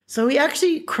So he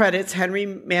actually credits Henry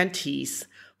Matisse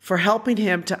for helping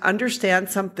him to understand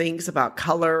some things about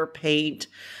color, paint,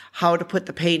 how to put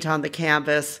the paint on the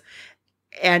canvas.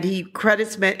 And he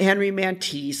credits Henry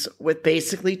Matisse with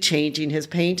basically changing his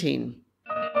painting.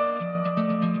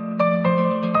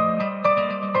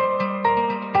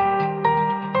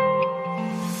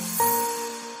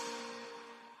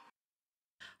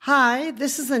 Hi,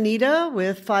 this is Anita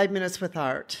with 5 Minutes with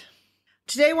Art.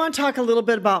 Today I want to talk a little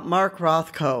bit about Mark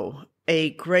Rothko,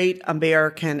 a great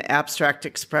American abstract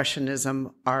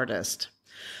expressionism artist,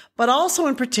 but also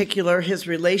in particular his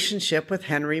relationship with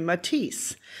Henry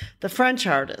Matisse, the French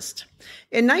artist.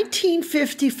 In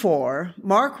 1954,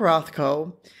 Mark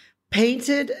Rothko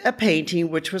painted a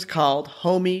painting which was called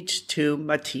Homage to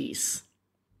Matisse.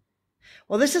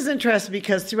 Well, this is interesting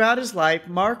because throughout his life,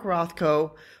 Mark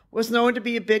Rothko was known to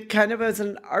be a bit kind of as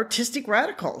an artistic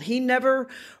radical. He never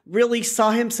really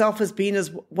saw himself as being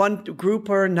as one group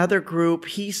or another group.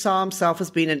 He saw himself as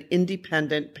being an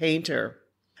independent painter.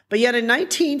 But yet in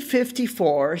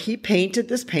 1954, he painted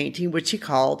this painting, which he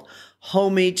called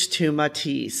Homage to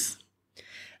Matisse.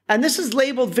 And this is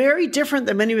labeled very different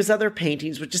than many of his other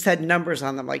paintings, which just had numbers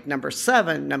on them, like number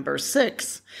 7, number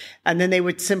 6, and then they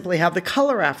would simply have the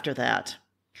color after that.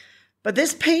 But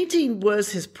this painting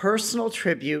was his personal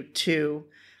tribute to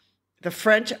the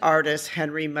French artist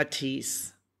Henry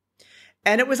Matisse.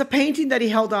 And it was a painting that he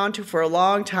held on to for a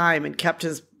long time and kept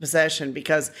his possession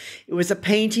because it was a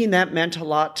painting that meant a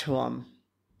lot to him.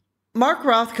 Mark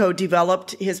Rothko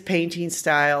developed his painting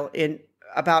style in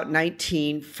about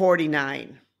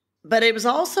 1949. But it was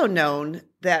also known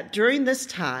that during this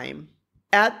time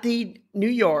at the New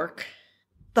York,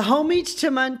 the Homage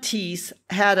to Matisse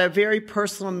had a very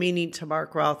personal meaning to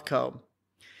Mark Rothko.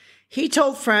 He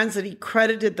told friends that he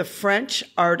credited the French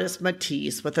artist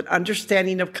Matisse with an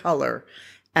understanding of color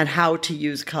and how to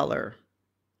use color.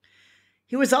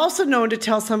 He was also known to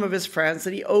tell some of his friends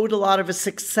that he owed a lot of his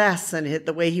success and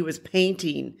the way he was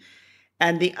painting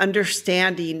and the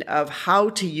understanding of how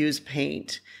to use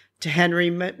paint to Henry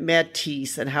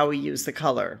Matisse and how he used the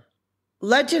color.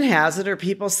 Legend has it, or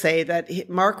people say, that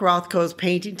Mark Rothko's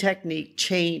painting technique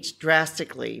changed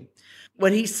drastically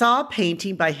when he saw a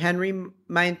painting by Henry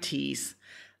Matisse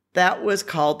that was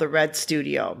called The Red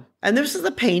Studio. And this is a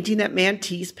painting that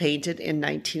Matisse painted in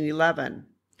 1911.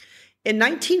 In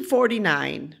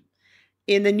 1949,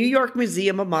 in the New York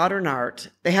Museum of Modern Art,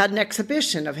 they had an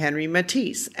exhibition of Henry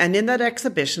Matisse. And in that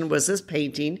exhibition was this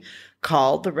painting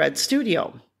called The Red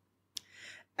Studio.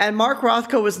 And Mark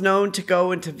Rothko was known to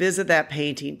go and to visit that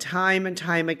painting time and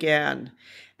time again.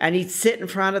 And he'd sit in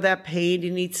front of that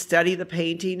painting, he'd study the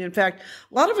painting. In fact,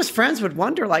 a lot of his friends would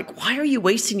wonder, like, why are you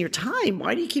wasting your time?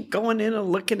 Why do you keep going in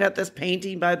and looking at this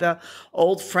painting by the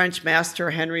old French master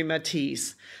Henry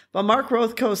Matisse? But Mark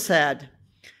Rothko said,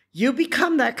 you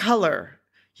become that color.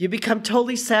 You become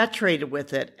totally saturated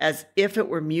with it as if it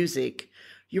were music.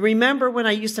 You remember when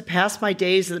I used to pass my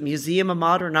days at the Museum of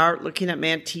Modern Art looking at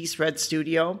Matisse Red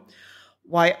Studio?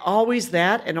 Why, always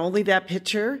that and only that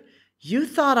picture? You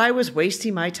thought I was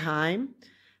wasting my time?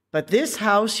 But this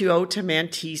house you owe to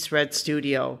Matisse Red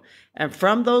Studio. And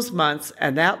from those months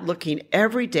and that looking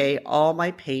every day, all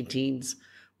my paintings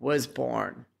was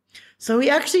born. So he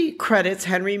actually credits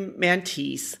Henry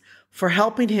Matisse for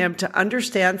helping him to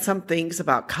understand some things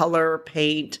about color,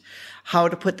 paint, how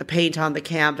to put the paint on the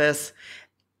canvas.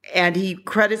 And he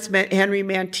credits Henry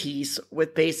Matisse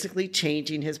with basically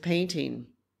changing his painting.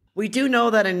 We do know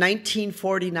that in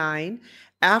 1949,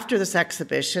 after this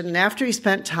exhibition, and after he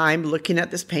spent time looking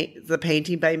at the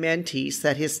painting by Matisse,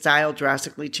 that his style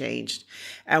drastically changed.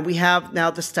 And we have now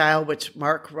the style which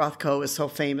Mark Rothko is so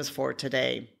famous for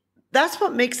today. That's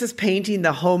what makes this painting,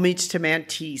 the Homage to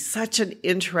Matisse, such an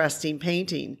interesting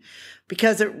painting,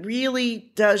 because it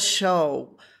really does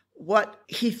show what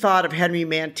he thought of Henry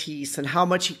Matisse and how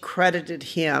much he credited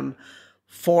him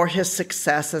for his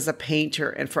success as a painter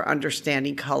and for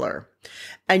understanding color.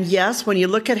 And yes, when you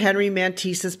look at Henry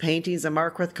Matisse's paintings and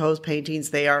Mark Rothko's paintings,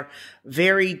 they are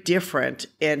very different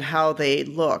in how they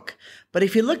look. But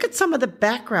if you look at some of the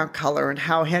background color and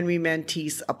how Henry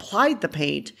Matisse applied the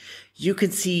paint, you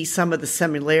can see some of the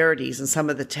similarities and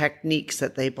some of the techniques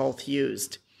that they both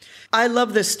used. I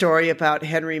love this story about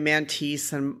Henry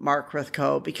Matisse and Mark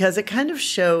Rothko because it kind of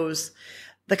shows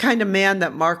the kind of man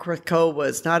that Mark Rothko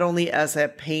was, not only as a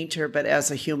painter, but as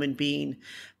a human being,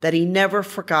 that he never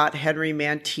forgot Henry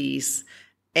Matisse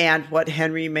and what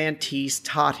Henry Matisse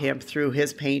taught him through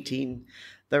his painting,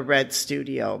 The Red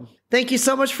Studio. Thank you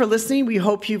so much for listening. We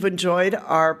hope you've enjoyed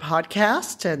our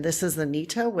podcast. And this is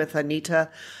Anita with Anita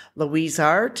Louise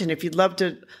Art. And if you'd love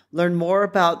to learn more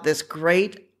about this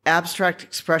great abstract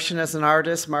expression as an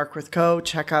artist, Mark Rothko.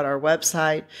 Check out our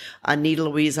website,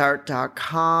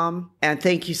 anitalouiseart.com. And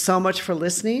thank you so much for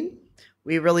listening.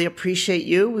 We really appreciate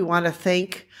you. We want to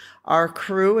thank our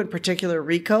crew, in particular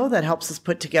Rico, that helps us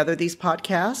put together these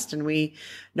podcasts. And we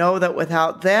know that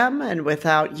without them and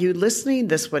without you listening,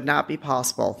 this would not be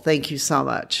possible. Thank you so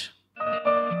much.